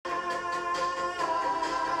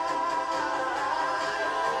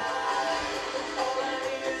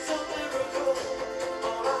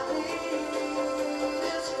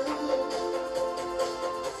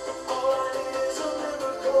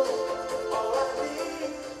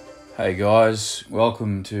Hey guys,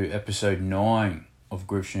 welcome to episode 9 of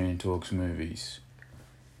Kristen Talks Movies.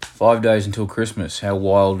 5 days until Christmas, how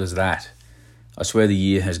wild is that? I swear the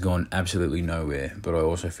year has gone absolutely nowhere, but I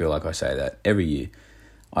also feel like I say that every year.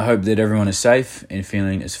 I hope that everyone is safe and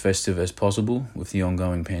feeling as festive as possible with the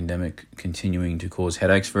ongoing pandemic continuing to cause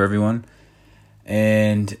headaches for everyone.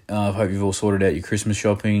 And I hope you've all sorted out your Christmas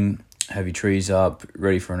shopping, have your trees up,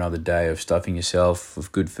 ready for another day of stuffing yourself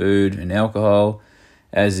with good food and alcohol,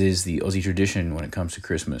 as is the Aussie tradition when it comes to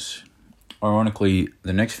Christmas. Ironically,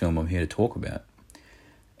 the next film I'm here to talk about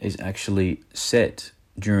is actually set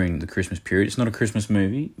during the Christmas period. It's not a Christmas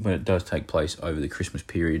movie, but it does take place over the Christmas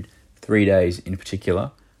period. 3 days in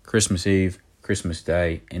particular: Christmas Eve, Christmas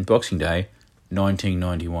Day, and Boxing Day,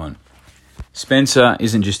 1991. Spencer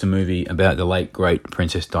isn't just a movie about the late, great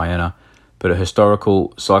Princess Diana, but a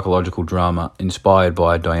historical, psychological drama inspired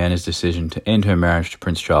by Diana's decision to end her marriage to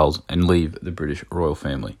Prince Charles and leave the British royal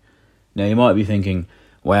family. Now, you might be thinking,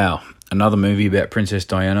 wow, another movie about Princess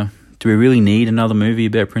Diana? Do we really need another movie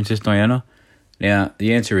about Princess Diana? Now,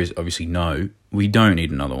 the answer is obviously no, we don't need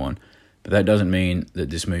another one, but that doesn't mean that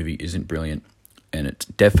this movie isn't brilliant, and it's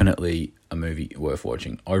definitely a movie worth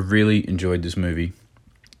watching. I really enjoyed this movie,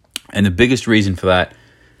 and the biggest reason for that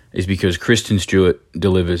is because Kristen Stewart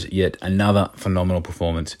delivers yet another phenomenal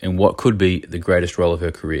performance in what could be the greatest role of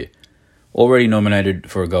her career. Already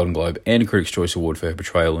nominated for a Golden Globe and a Critics' Choice Award for her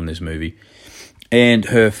portrayal in this movie, and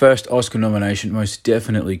her first Oscar nomination most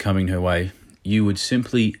definitely coming her way. You would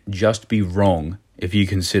simply just be wrong if you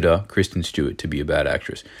consider Kristen Stewart to be a bad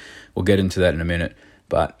actress. We'll get into that in a minute,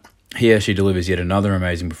 but here she delivers yet another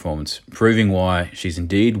amazing performance, proving why she's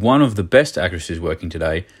indeed one of the best actresses working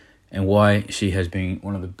today, and why she has been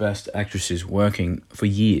one of the best actresses working for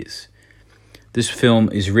years. This film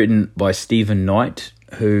is written by Stephen Knight,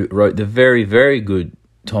 who wrote the very, very good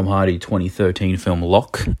Tom Hardy 2013 film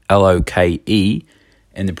Locke, L-O-K-E,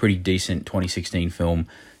 and the pretty decent 2016 film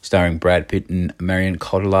starring Brad Pitt and Marion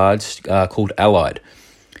Cotillard called Allied.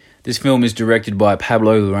 This film is directed by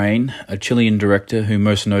Pablo Larraín, a Chilean director who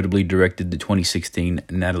most notably directed the 2016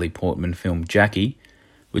 Natalie Portman film Jackie,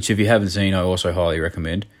 which if you haven't seen, I also highly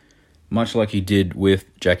recommend. Much like he did with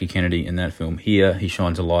Jackie Kennedy in that film, here he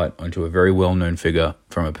shines a light onto a very well-known figure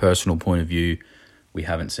from a personal point of view we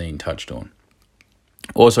haven't seen touched on.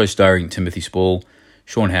 Also starring Timothy Spall,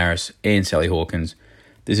 Sean Harris, and Sally Hawkins,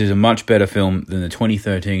 this is a much better film than the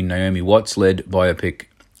 2013 Naomi Watts-led biopic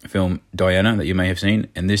film Diana that you may have seen,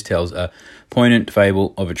 and this tells a poignant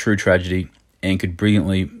fable of a true tragedy anchored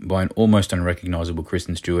brilliantly by an almost unrecognisable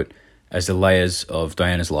Kristen Stewart as the layers of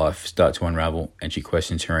Diana's life start to unravel and she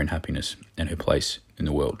questions her own happiness and her place in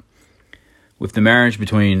the world. With the marriage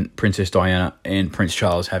between Princess Diana and Prince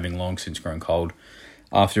Charles having long since grown cold,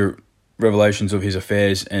 after revelations of his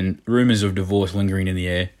affairs and rumours of divorce lingering in the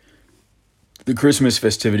air, the Christmas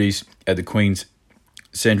festivities at the Queen's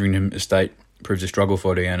Sandringham estate proves a struggle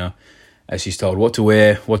for Diana as she's told what to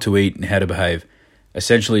wear, what to eat, and how to behave.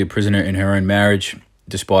 Essentially a prisoner in her own marriage,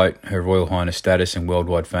 despite her Royal Highness status and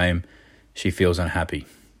worldwide fame, she feels unhappy.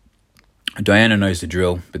 Diana knows the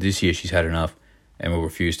drill, but this year she's had enough and will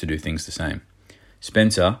refuse to do things the same.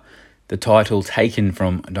 Spencer, the title taken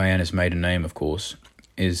from Diana's maiden name, of course,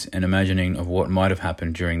 is an imagining of what might have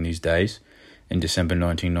happened during these days in December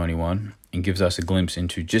 1991 and gives us a glimpse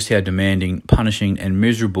into just how demanding, punishing, and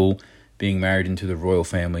miserable being married into the royal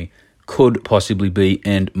family could possibly be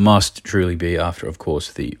and must truly be after, of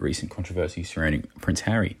course, the recent controversy surrounding Prince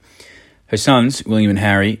Harry. Her sons, William and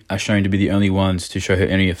Harry, are shown to be the only ones to show her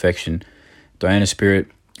any affection. Diana's spirit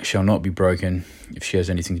shall not be broken if she has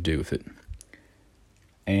anything to do with it.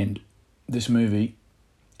 And this movie,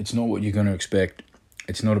 it's not what you're going to expect.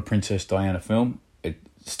 It's not a Princess Diana film. It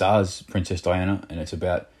stars Princess Diana, and it's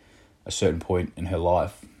about a certain point in her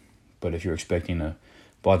life. But if you're expecting a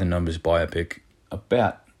by-the-numbers biopic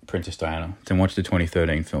about Princess Diana, then watch the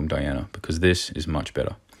 2013 film Diana, because this is much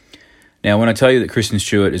better. Now, when I tell you that Kristen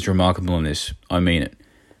Stewart is remarkable in this, I mean it.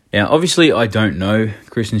 Now, obviously, I don't know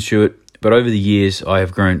Kristen Stewart, but over the years, I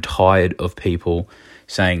have grown tired of people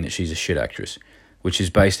saying that she's a shit actress, which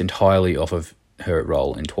is based entirely off of her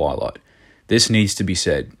role in Twilight. This needs to be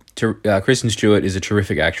said. Kristen Stewart is a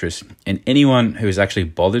terrific actress, and anyone who has actually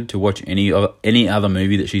bothered to watch any other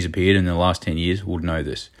movie that she's appeared in the last 10 years would know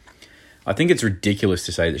this. I think it's ridiculous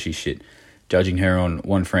to say that she's shit, judging her on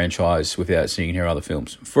one franchise without seeing her other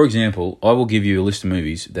films. For example, I will give you a list of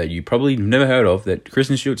movies that you probably never heard of that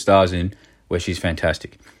Kristen Stewart stars in where she's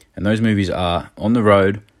fantastic. And those movies are On the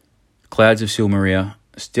Road, Clouds of Silmaria,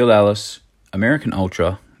 Still Alice, American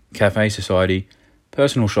Ultra, Cafe Society,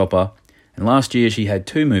 Personal Shopper, and last year she had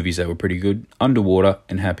 2 movies that were pretty good, Underwater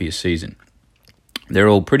and Happiest Season. They're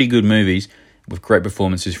all pretty good movies with great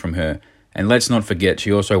performances from her. And let's not forget,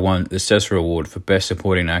 she also won the César Award for Best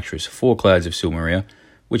Supporting Actress for Clouds of Sils Maria,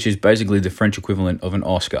 which is basically the French equivalent of an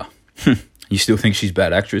Oscar. You still think she's a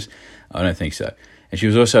bad actress? I don't think so. And she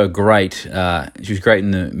was also great. She was great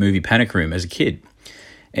in the movie Panic Room as a kid.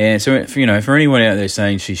 And so, for anyone out there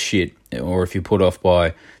saying she's shit, or if you're put off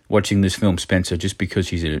by watching this film, Spencer, just because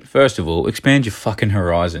she's in it, first of all, expand your fucking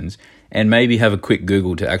horizons and maybe have a quick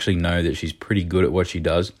Google to actually know that she's pretty good at what she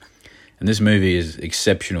does. And this movie is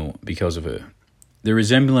exceptional because of her. The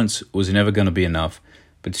resemblance was never going to be enough,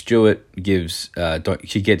 but Stewart gets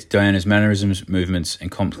Diana's mannerisms, movements,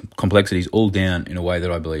 and complexities all down in a way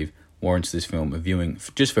that I believe warrants this film a viewing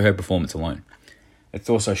just for her performance alone. It's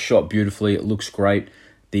also shot beautifully. It looks great.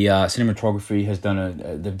 The cinematography has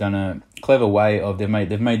they've done a clever way of they've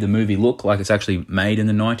made the movie look like it's actually made in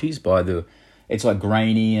the 90s it's like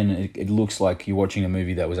grainy, and it looks like you're watching a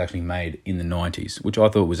movie that was actually made in the 90s, which I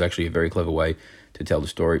thought was actually a very clever way to tell the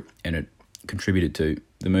story, and it contributed to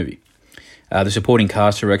the movie. The supporting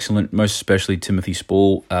cast are excellent, most especially Timothy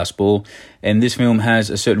Spall, and this film has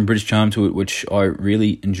a certain British charm to it, which I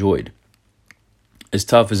really enjoyed. As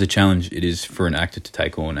tough as a challenge it is for an actor to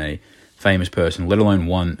take on a famous person, let alone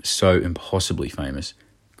one so impossibly famous,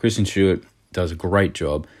 Kristen Stewart does a great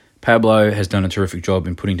job. Pablo has done a terrific job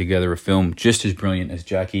in putting together a film just as brilliant as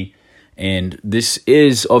Jackie. And this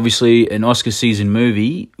is obviously an Oscar season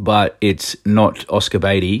movie, but it's not Oscar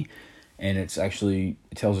baity. And it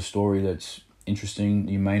tells a story that's interesting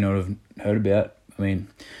you may not have heard about. I mean,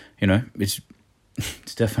 it's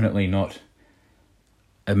definitely not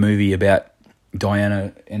a movie about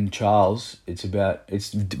Diana and Charles. It's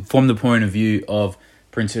from the point of view of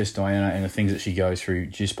Princess Diana and the things that she goes through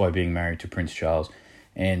just by being married to Prince Charles.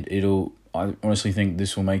 And I honestly think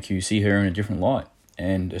this will make you see her in a different light.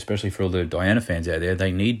 And especially for all the Diana fans out there,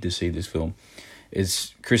 they need to see this film.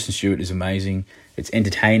 Kristen Stewart is amazing. It's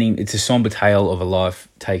entertaining. It's a somber tale of a life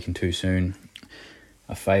taken too soon.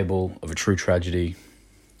 A fable of a true tragedy.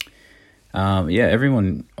 I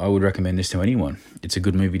would recommend this to anyone. It's a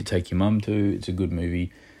good movie to take your mum to. It's a good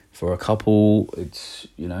movie for a couple. It's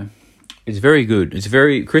very good.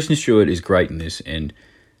 Kristen Stewart is great in this, and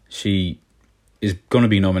she is going to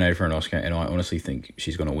be nominated for an Oscar, and I honestly think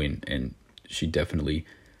she's going to win, and she definitely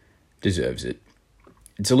deserves it.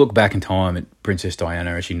 It's a look back in time at Princess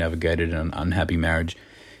Diana as she navigated an unhappy marriage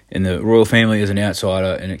in the royal family as an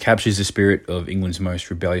outsider, and it captures the spirit of England's most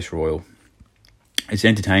rebellious royal. It's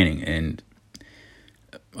entertaining, and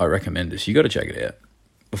I recommend this. You got to check it out.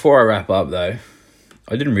 Before I wrap up, though,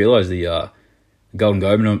 I didn't realise the Golden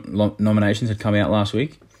Globe nominations had come out last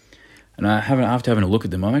week, and after having a look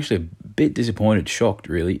at them, I'm actually a bit disappointed, shocked,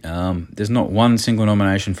 really. There's not one single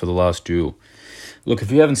nomination for The Last Duel. Look,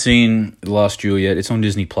 if you haven't seen The Last Duel yet, it's on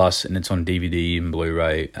Disney Plus, and it's on DVD and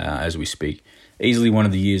Blu-ray as we speak. Easily one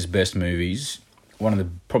of the year's best movies,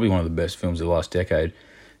 probably one of the best films of the last decade.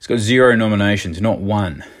 It's got 0 nominations, not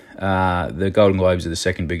one. The Golden Globes are the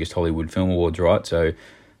second biggest Hollywood film awards, right? So,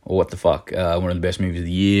 what the fuck? One of the best movies of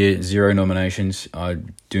the year, 0 nominations. I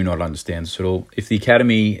do not understand this at all. If the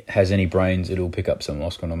Academy has any brains, it'll pick up some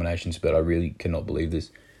Oscar nominations, but I really cannot believe this.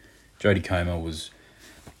 Jodie Comer was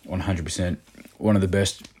 100% one of the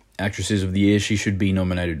best actresses of the year. She should be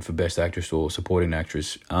nominated for Best Actress or Supporting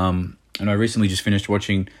Actress. And I recently just finished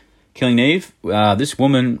watching Killing Eve. This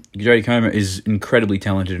woman, Jodie Comer, is incredibly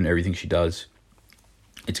talented in everything she does.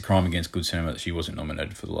 It's a crime against good cinema that she wasn't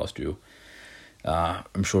nominated for The Last Duel.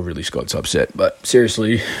 I'm sure Ridley Scott's upset, but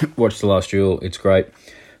seriously, watch The Last Duel. It's great.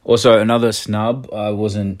 Also, another snub I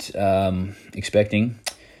wasn't expecting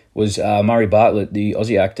was Murray Bartlett, the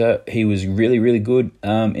Aussie actor. He was really, really good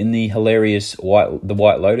in the hilarious The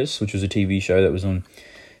White Lotus, which was a TV show that was on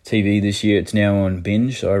TV this year. It's now on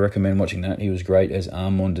Binge, so I recommend watching that. He was great as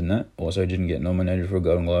Armand in that. Also didn't get nominated for a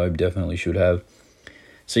Golden Globe. Definitely should have.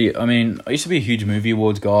 So, I mean, I used to be a huge movie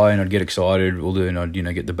awards guy, and I'd get excited, and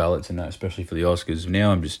I'd, get the ballots and that, especially for the Oscars.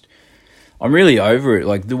 Now I'm really over it.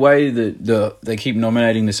 Like, the way that they keep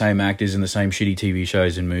nominating the same actors in the same shitty TV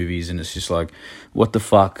shows and movies, and it's just like, what the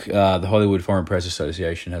fuck? The Hollywood Foreign Press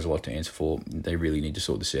Association has a lot to answer for. They really need to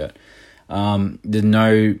sort this out. There's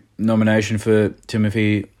no nomination for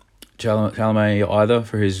Timothée Chalamet either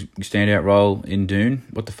for his standout role in Dune.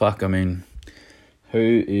 What the fuck? I mean,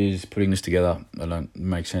 who is putting this together? That don't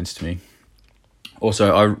make sense to me.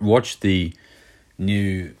 Also, I watched the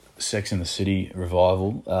new Sex and the City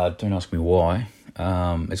revival. Don't ask me why.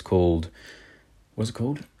 It's called... What's it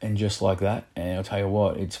called? And Just Like That. And I'll tell you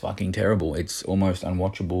what, it's fucking terrible. It's almost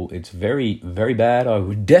unwatchable. It's very, very bad. I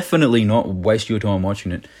would definitely not waste your time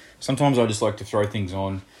watching it. Sometimes I just like to throw things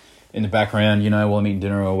on in the background, while I'm eating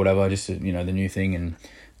dinner or whatever, just, the new thing. And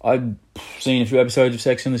I've seen a few episodes of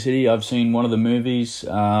Sex and the City. I've seen one of the movies.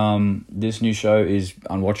 This new show is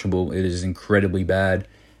unwatchable. It is incredibly bad.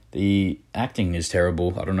 The acting is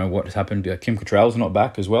terrible. I don't know what has happened. Kim Cattrall's not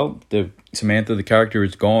back as well. Samantha, the character,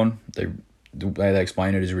 is gone. The way they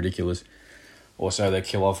explain it is ridiculous. Also, they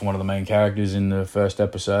kill off one of the main characters in the first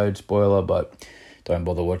episode. Spoiler, but don't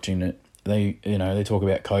bother watching it. They talk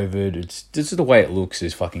about COVID. This is the way it looks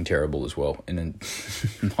is fucking terrible as well. And then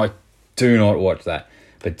I do not watch that.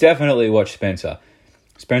 But definitely watch Spencer.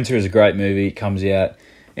 Spencer is a great movie. It comes out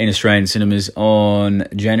in Australian cinemas on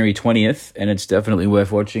January 20th, and it's definitely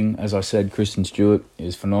worth watching. As I said, Kristen Stewart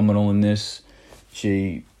is phenomenal in this.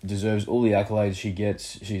 She deserves all the accolades she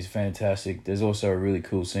gets. She's fantastic. There's also a really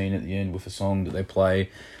cool scene at the end with a song that they play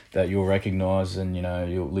that you'll recognise, and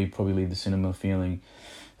you'll probably leave the cinema feeling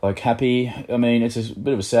like happy. I mean, it's a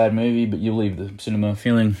bit of a sad movie, but you'll leave the cinema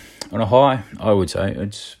feeling on a high, I would say.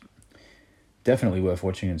 It's definitely worth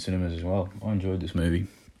watching in cinemas as well. I enjoyed this movie.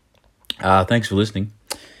 Thanks for listening.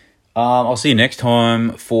 I'll see you next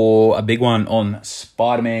time for a big one on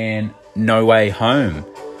Spider-Man No Way Home.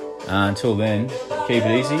 Until then, keep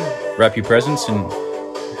it easy, wrap your presents, and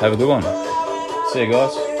have a good one. See you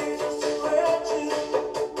guys.